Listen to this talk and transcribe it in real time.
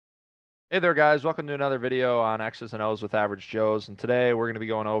Hey there, guys. Welcome to another video on X's and O's with Average Joes. And today we're going to be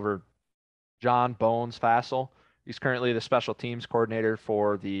going over John Bones Fassel. He's currently the special teams coordinator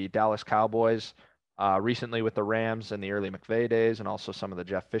for the Dallas Cowboys, recently with the Rams in the early McVay days and also some of the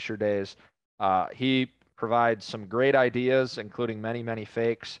Jeff Fisher days. He provides some great ideas, including many, many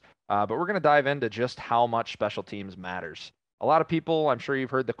fakes. But we're going to dive into just how much special teams matters. A lot of people, I'm sure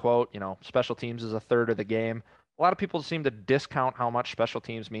you've heard the quote, special teams is a third of the game. A lot of people seem to discount how much special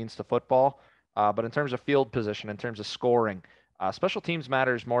teams means to football. But in terms of field position, in terms of scoring, special teams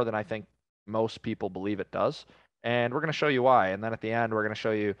matters more than I think most people believe it does. And we're going to show you why. And then at the end, we're going to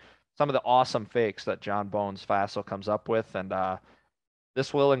show you some of the awesome fakes that John Bones Fassel comes up with. And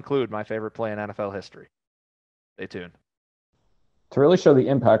this will include my favorite play in NFL history. Stay tuned. To really show the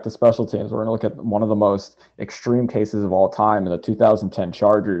impact of special teams, we're going to look at one of the most extreme cases of all time in the 2010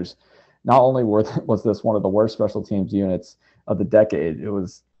 Chargers. Not only was this one of the worst special teams units of the decade, it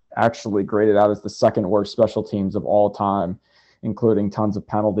was actually graded out as the second worst special teams of all time, including tons of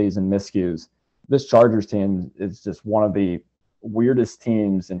penalties and miscues. This Chargers team is just one of the weirdest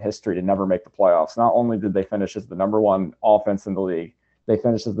teams in history to never make the playoffs. Not only did they finish as the number one offense in the league, they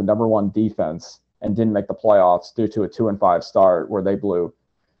finished as the number one defense and didn't make the playoffs due to a 2-5 start where they blew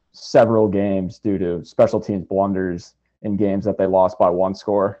several games due to special teams blunders in games that they lost by one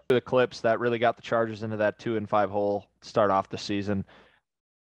score. The clips that really got the Chargers into that 2-5 hole to start off the season.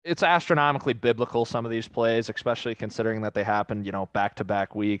 It's astronomically biblical, some of these plays, especially considering that they happened,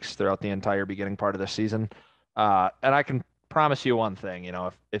 back-to-back weeks throughout the entire beginning part of the season. And I can promise you one thing,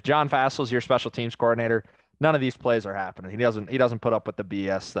 if John Fassel's your special teams coordinator, none of these plays are happening. He doesn't put up with the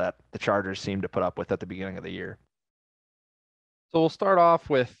BS that the Chargers seem to put up with at the beginning of the year. So we'll start off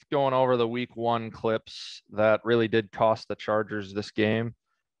with going over the week one clips that really did cost the Chargers this game.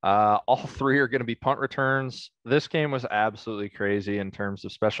 All three are going to be punt returns. This game was absolutely crazy in terms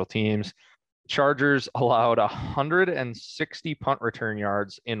of special teams. Chargers allowed 160 punt return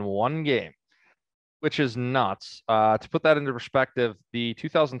yards in one game, which is nuts. To put that into perspective, the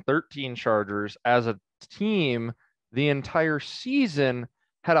 2013 Chargers as a team, the entire season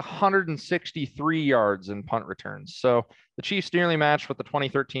had 163 yards in punt returns. So the Chiefs nearly matched what the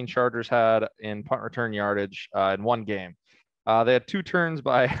 2013 Chargers had in punt return yardage in one game. They had two turns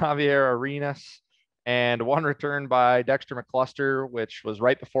by Javier Arenas and one return by Dexter McCluster, which was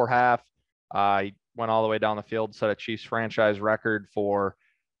right before half. He went all the way down the field, set a Chiefs franchise record for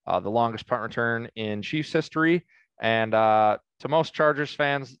the longest punt return in Chiefs history. And to most Chargers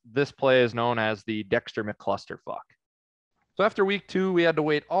fans, this play is known as the Dexter McCluster fuck. So after week two, we had to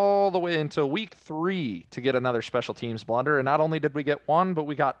wait all the way until week three to get another special teams blunder. And not only did we get one, but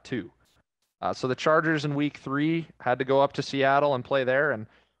we got two. So the Chargers in week three had to go up to Seattle and play there. And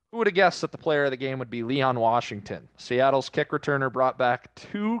who would have guessed that the player of the game would be Leon Washington? Seattle's kick returner brought back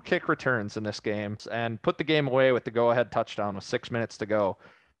two kick returns in this game and put the game away with the go-ahead touchdown with 6 minutes to go.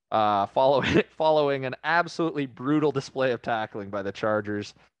 Following an absolutely brutal display of tackling by the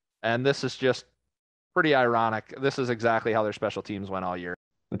Chargers. And this is just pretty ironic. This is exactly how their special teams went all year.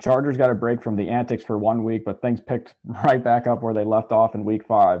 The Chargers got a break from the antics for 1 week, but things picked right back up where they left off in week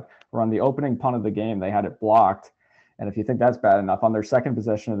five, where on the opening punt of the game, they had it blocked. And if you think that's bad enough, on their second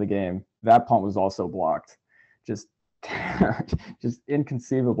possession of the game, that punt was also blocked. Just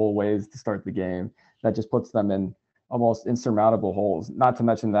inconceivable ways to start the game. That just puts them in almost insurmountable holes. Not to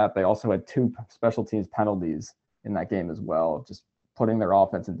mention that they also had two special teams penalties in that game as well, just putting their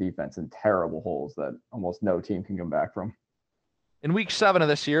offense and defense in terrible holes that almost no team can come back from. In week 7 of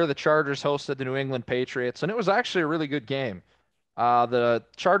this year, the Chargers hosted the New England Patriots, and it was actually a really good game. The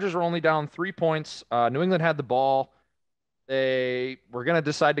Chargers were only down 3 points. New England had the ball. They were going to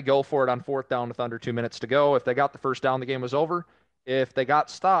decide to go for it on fourth down with under 2 minutes to go. If they got the first down, the game was over. If they got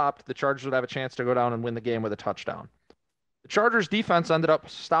stopped, the Chargers would have a chance to go down and win the game with a touchdown. The Chargers defense ended up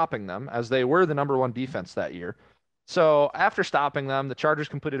stopping them as they were the number one defense that year. So after stopping them, the Chargers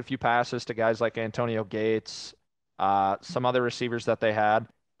completed a few passes to guys like Antonio Gates, some other receivers that they had.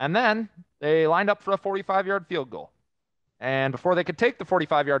 And then they lined up for a 45-yard field goal. And before they could take the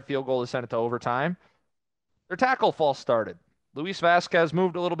 45-yard field goal to send it to overtime, their tackle false started. Luis Vasquez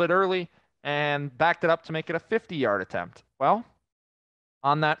moved a little bit early and backed it up to make it a 50-yard attempt. Well,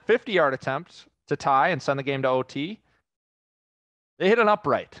 on that 50-yard attempt to tie and send the game to OT, they hit an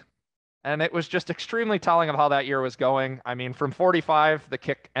upright. And it was just extremely telling of how that year was going. I mean, from 45, the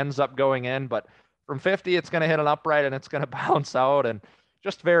kick ends up going in, but from 50, it's going to hit an upright and it's going to bounce out. And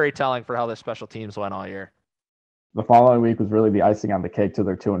just very telling for how the special teams went all year. The following week was really the icing on the cake to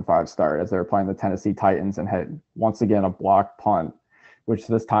their 2-5 start as they were playing the Tennessee Titans and had once again a blocked punt, which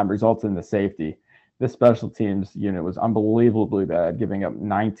this time resulted in the safety. This special teams unit was unbelievably bad, giving up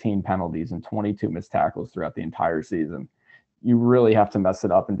 19 penalties and 22 missed tackles throughout the entire season. You really have to mess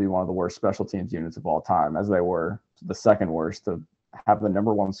it up and be one of the worst special teams units of all time, as they were the second worst to have the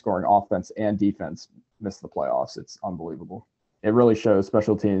number one scoring offense and defense miss the playoffs. It's unbelievable. It really shows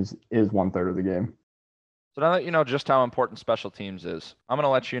special teams is 1/3 of the game. So now that you know just how important special teams is, I'm going to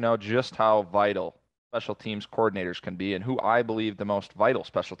let you know just how vital special teams coordinators can be and who I believe the most vital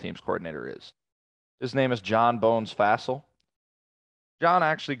special teams coordinator is. His name is John Bones Fassel. John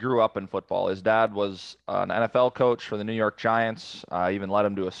actually grew up in football. His dad was an NFL coach for the New York Giants, even led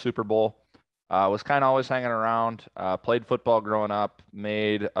him to a Super Bowl. Was kind of always hanging around, played football growing up,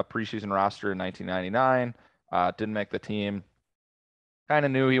 made a preseason roster in 1999, didn't make the team. Kind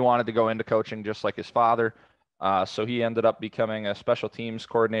of knew he wanted to go into coaching just like his father. So he ended up becoming a special teams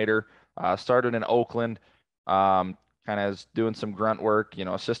coordinator, started in Oakland, kind of doing some grunt work,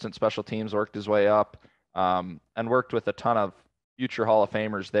 assistant special teams, worked his way up, and worked with a ton of future Hall of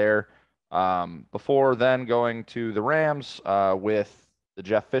Famers there. Before then going to the Rams with the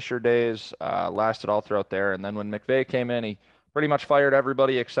Jeff Fisher days, lasted all throughout there. And then when McVay came in, he pretty much fired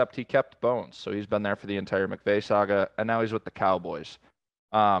everybody except he kept Bones. So he's been there for the entire McVay saga, and now he's with the Cowboys.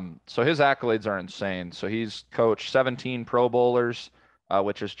 So his accolades are insane. So he's coached 17 Pro Bowlers,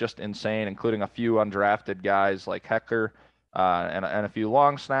 which is just insane, including a few undrafted guys like Heckler and a few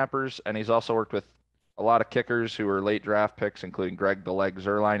long snappers. And he's also worked with a lot of kickers who were late draft picks, including Greg the Leg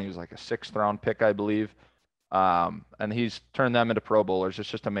Zuerlein. He was like a 6th-round pick, I believe. And he's turned them into Pro Bowlers.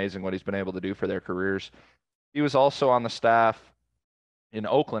 It's just amazing what he's been able to do for their careers. He was also on the staff in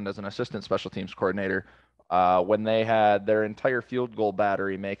Oakland as an assistant special teams coordinator when they had their entire field goal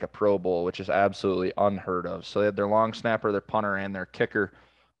battery make a Pro Bowl, which is absolutely unheard of. So they had their long snapper, their punter, and their kicker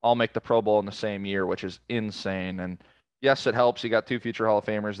all make the Pro Bowl in the same year, which is insane. And yes, it helps. You got 2 future Hall of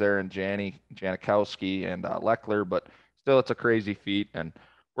Famers there in Janikowski and Leckler, but still it's a crazy feat. And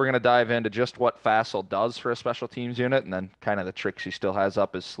we're going to dive into just what Fassel does for a special teams unit and then kind of the tricks he still has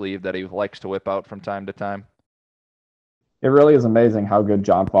up his sleeve that he likes to whip out from time to time. It really is amazing how good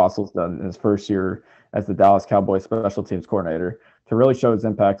John Fossil's done in his first year as the Dallas Cowboys special teams coordinator. To really show his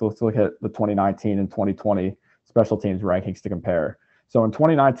impact, let's look at the 2019 and 2020 special teams rankings to compare. So in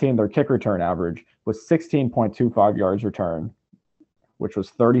 2019, their kick return average was 16.25 yards return, which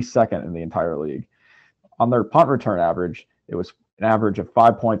was 32nd in the entire league. On their punt return average, it was an average of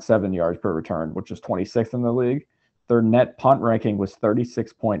 5.7 yards per return, which is 26th in the league. Their net punt ranking was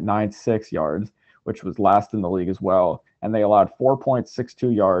 36.96 yards, which was last in the league as well. And they allowed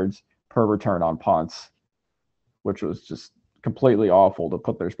 4.62 yards per return on punts, which was just completely awful to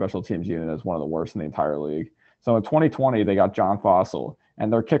put their special teams unit as one of the worst in the entire league. So in 2020, they got John Fassel,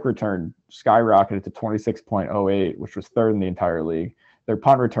 and their kick return skyrocketed to 26.08, which was 3rd in the entire league. Their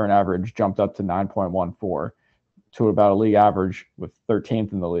punt return average jumped up to 9.14 to about a league average with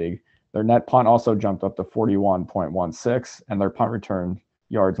 13th in the league. Their net punt also jumped up to 41.16, and their punt return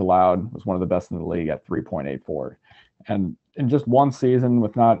yards allowed was one of the best in the league at 3.84. And in just one season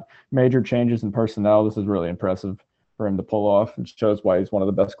with not major changes in personnel, this is really impressive for him to pull off. It shows why he's one of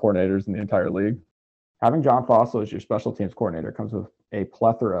the best coordinators in the entire league. Having John Fassel as your special teams coordinator comes with a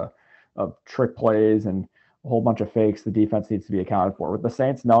plethora of trick plays and a whole bunch of fakes the defense needs to be accounted for. With the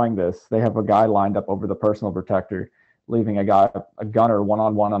Saints knowing this, they have a guy lined up over the personal protector, leaving a gunner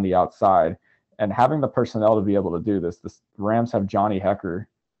one-on-one on the outside. And having the personnel to be able to do this, the Rams have Johnny Hecker,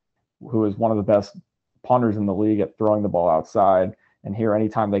 who is one of the best punters in the league at throwing the ball outside. And here,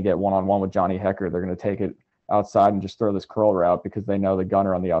 anytime they get one-on-one with Johnny Hecker, they're going to take it outside and just throw this curl route because they know the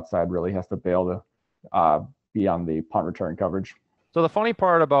gunner on the outside really has to bail to be on the punt return coverage. So the funny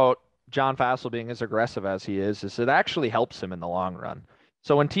part about John Fassel being as aggressive as he is it actually helps him in the long run.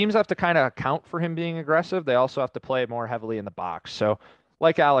 So when teams have to kind of account for him being aggressive, they also have to play more heavily in the box. So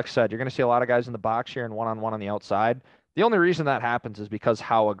like Alex said, you're going to see a lot of guys in the box here and one-on-one on the outside. The only reason that happens is because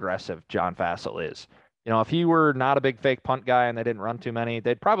how aggressive John Fassel is. If he were not a big fake punt guy and they didn't run too many,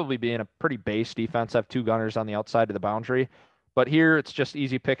 they'd probably be in a pretty base defense, have 2 gunners on the outside of the boundary. But here it's just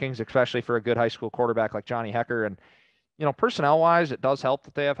easy pickings, especially for a good high school quarterback like Johnny Hecker. And, personnel-wise, it does help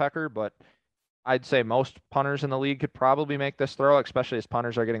that they have Hecker, but I'd say most punters in the league could probably make this throw, especially as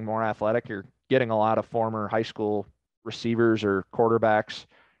punters are getting more athletic. You're getting a lot of former high school receivers or quarterbacks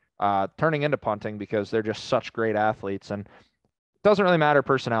turning into punting because they're just such great athletes. And it doesn't really matter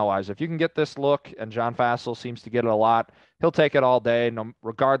personnel-wise. If you can get this look, and John Fassel seems to get it a lot, he'll take it all day,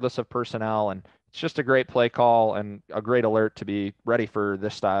 regardless of personnel. And it's just a great play call and a great alert to be ready for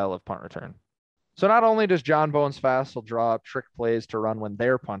this style of punt return. So not only does John Bones Fassel draw up trick plays to run when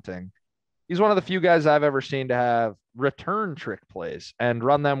they're punting, he's one of the few guys I've ever seen to have return trick plays and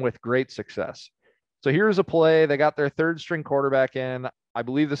run them with great success. So here's a play. They got their third string quarterback in. I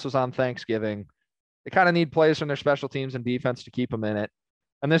believe this was on Thanksgiving. They kind of need plays from their special teams and defense to keep them in it.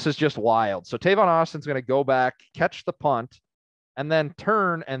 And this is just wild. So Tavon Austin's going to go back, catch the punt, and then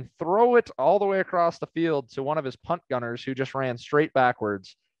turn and throw it all the way across the field to one of his punt gunners who just ran straight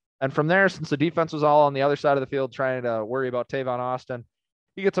backwards. And from there, since the defense was all on the other side of the field trying to worry about Tavon Austin,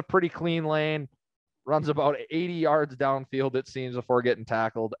 he gets a pretty clean lane, runs about 80 yards downfield, it seems, before getting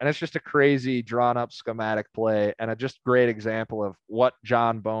tackled. And it's just a crazy, drawn-up schematic play and a just great example of what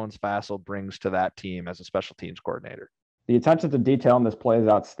John Bones Fassel brings to that team as a special teams coordinator. The attention to detail in this play is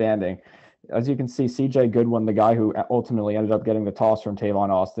outstanding. As you can see, C.J. Goodwin, the guy who ultimately ended up getting the toss from Tavon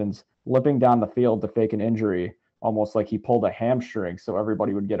Austin's, limping down the field to fake an injury, almost like he pulled a hamstring so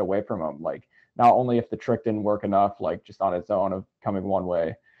everybody would get away from him. Like, not only if the trick didn't work enough, like just on its own of coming one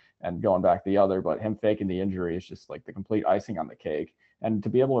way and going back the other, but him faking the injury is just like the complete icing on the cake. And to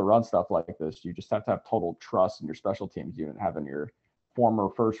be able to run stuff like this, you just have to have total trust in your special teams unit, having your former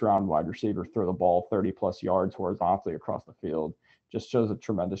first round wide receiver throw the ball 30 plus yards horizontally across the field. Just shows a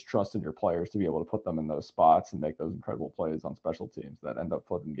tremendous trust in your players to be able to put them in those spots and make those incredible plays on special teams that end up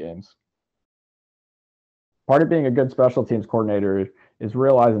flipping games. Part of being a good special teams coordinator is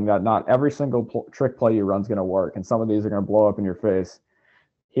realizing that not every single trick play you run is going to work, and some of these are going to blow up in your face.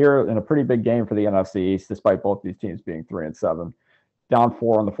 Here, in a pretty big game for the NFC East, despite both these teams being 3-7, down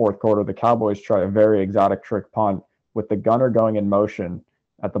 4 in the fourth quarter, the Cowboys try a very exotic trick punt with the gunner going in motion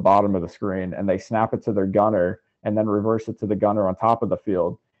at the bottom of the screen, and they snap it to their gunner and then reverse it to the gunner on top of the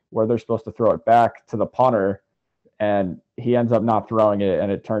field, where they're supposed to throw it back to the punter, and he ends up not throwing it,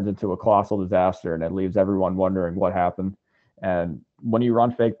 and it turns into a colossal disaster, and it leaves everyone wondering what happened. And when you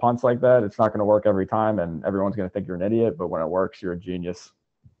run fake punts like that, it's not going to work every time, and everyone's going to think you're an idiot, but when it works, you're a genius.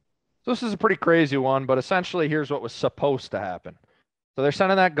 So this is a pretty crazy one, but essentially here's what was supposed to happen. So they're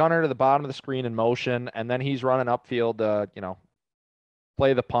sending that gunner to the bottom of the screen in motion, and then he's running upfield to,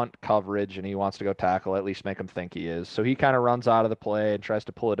 play the punt coverage, and he wants to go tackle, at least make him think he is. So he kind of runs out of the play and tries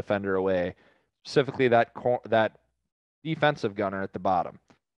to pull a defender away, specifically that defensive gunner at the bottom.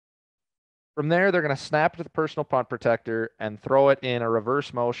 From there, they're going to snap to the personal punt protector and throw it in a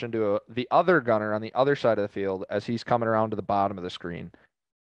reverse motion to the other gunner on the other side of the field as he's coming around to the bottom of the screen.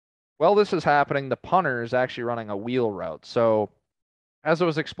 While this is happening, the punter is actually running a wheel route. So as it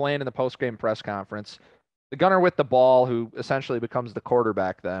was explained in the post-game press conference, the gunner with the ball, who essentially becomes the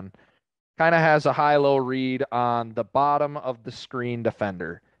quarterback then, kind of has a high-low read on the bottom of the screen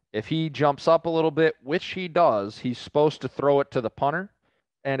defender. If he jumps up a little bit, which he does, he's supposed to throw it to the punter.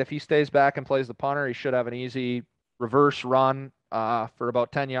 And if he stays back and plays the punter, he should have an easy reverse run for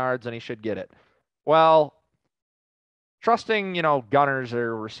about 10 yards, and he should get it. Well, trusting, gunners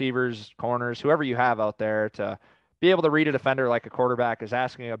or receivers, corners, whoever you have out there to be able to read a defender like a quarterback is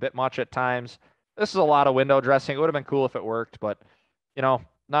asking a bit much at times. This is a lot of window dressing. It would have been cool if it worked, but,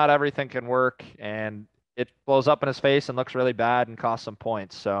 not everything can work, and it blows up in his face and looks really bad and costs some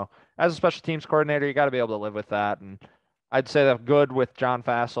points. So as a special teams coordinator, you got to be able to live with that. And I'd say the good with John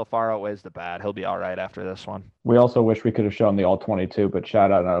Fassel far outweighs the bad. He'll be all right after this one. We also wish we could have shown the All-22, but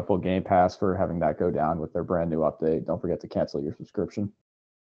shout out NFL Gamepass for having that go down with their brand new update. Don't forget to cancel your subscription.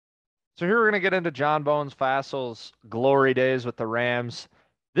 So here we're going to get into John Bones Fassel's glory days with the Rams.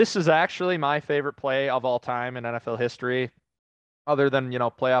 This is actually my favorite play of all time in NFL history, other than,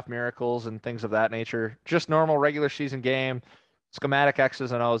 playoff miracles and things of that nature. Just normal regular season game, schematic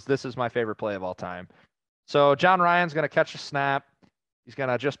X's and O's. This is my favorite play of all time. So John Ryan's going to catch a snap. He's going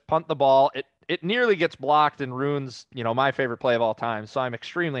to just punt the ball. It nearly gets blocked and ruins, my favorite play of all time. So I'm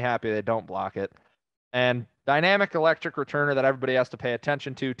extremely happy they don't block it. And dynamic electric returner that everybody has to pay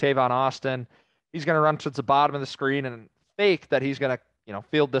attention to, Tavon Austin. He's going to run towards the bottom of the screen and fake that he's going to,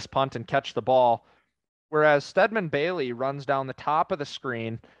 field this punt and catch the ball. Whereas Stedman Bailey runs down the top of the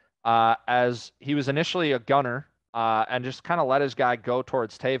screen as he was initially a gunner and just kind of let his guy go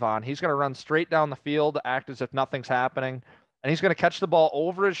towards Tavon. He's going to run straight down the field, act as if nothing's happening. And he's going to catch the ball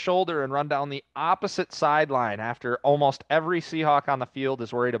over his shoulder and run down the opposite sideline after almost every Seahawk on the field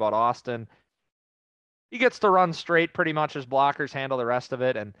is worried about Austin. He gets to run straight pretty much as blockers handle the rest of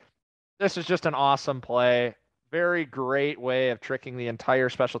it. And this is just an awesome play. Very great way of tricking the entire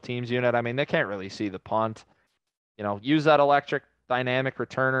special teams unit. I mean, they can't really see the punt. Use that electric dynamic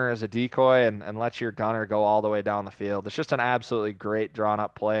returner as a decoy and let your gunner go all the way down the field. It's just an absolutely great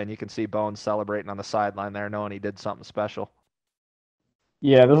drawn-up play, and you can see Bones celebrating on the sideline there, knowing he did something special.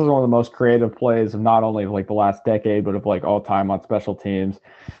 Yeah, this is one of the most creative plays of not only like the last decade, but of like all time on special teams.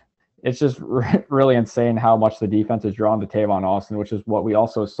 It's just really insane how much the defense is drawn to Tavon Austin, which is what we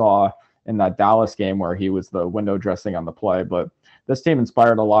also saw in that Dallas game where he was the window dressing on the play. But this team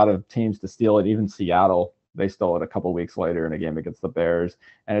inspired a lot of teams to steal it. Even Seattle, they stole it a couple weeks later in a game against the Bears,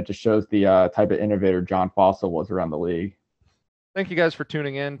 and it just shows the type of innovator John Fassel was around the league. Thank you guys for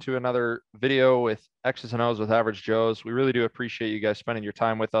tuning in to another video with X's and O's with Average Joes. We really do appreciate you guys spending your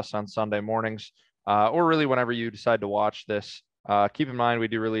time with us on Sunday mornings, or really whenever you decide to watch this. Keep in mind, we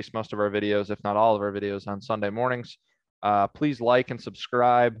do release most of our videos, if not all of our videos, on Sunday mornings. Please like and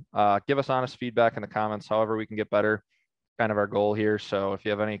subscribe. Give us honest feedback in the comments, however we can get better. Kind of our goal here. So if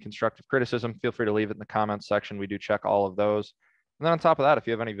you have any constructive criticism, feel free to leave it in the comments section. We do check all of those. And then on top of that, if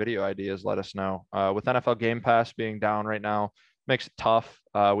you have any video ideas, let us know. With NFL Game Pass being down right now, makes it tough.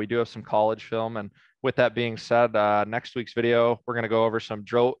 We do have some college film. And with that being said, next week's video, we're going to go over some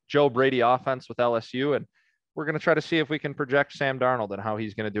Joe Brady offense with LSU. And we're going to try to see if we can project Sam Darnold and how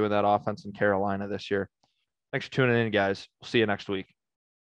he's going to do in that offense in Carolina this year. Thanks for tuning in, guys. We'll see you next week.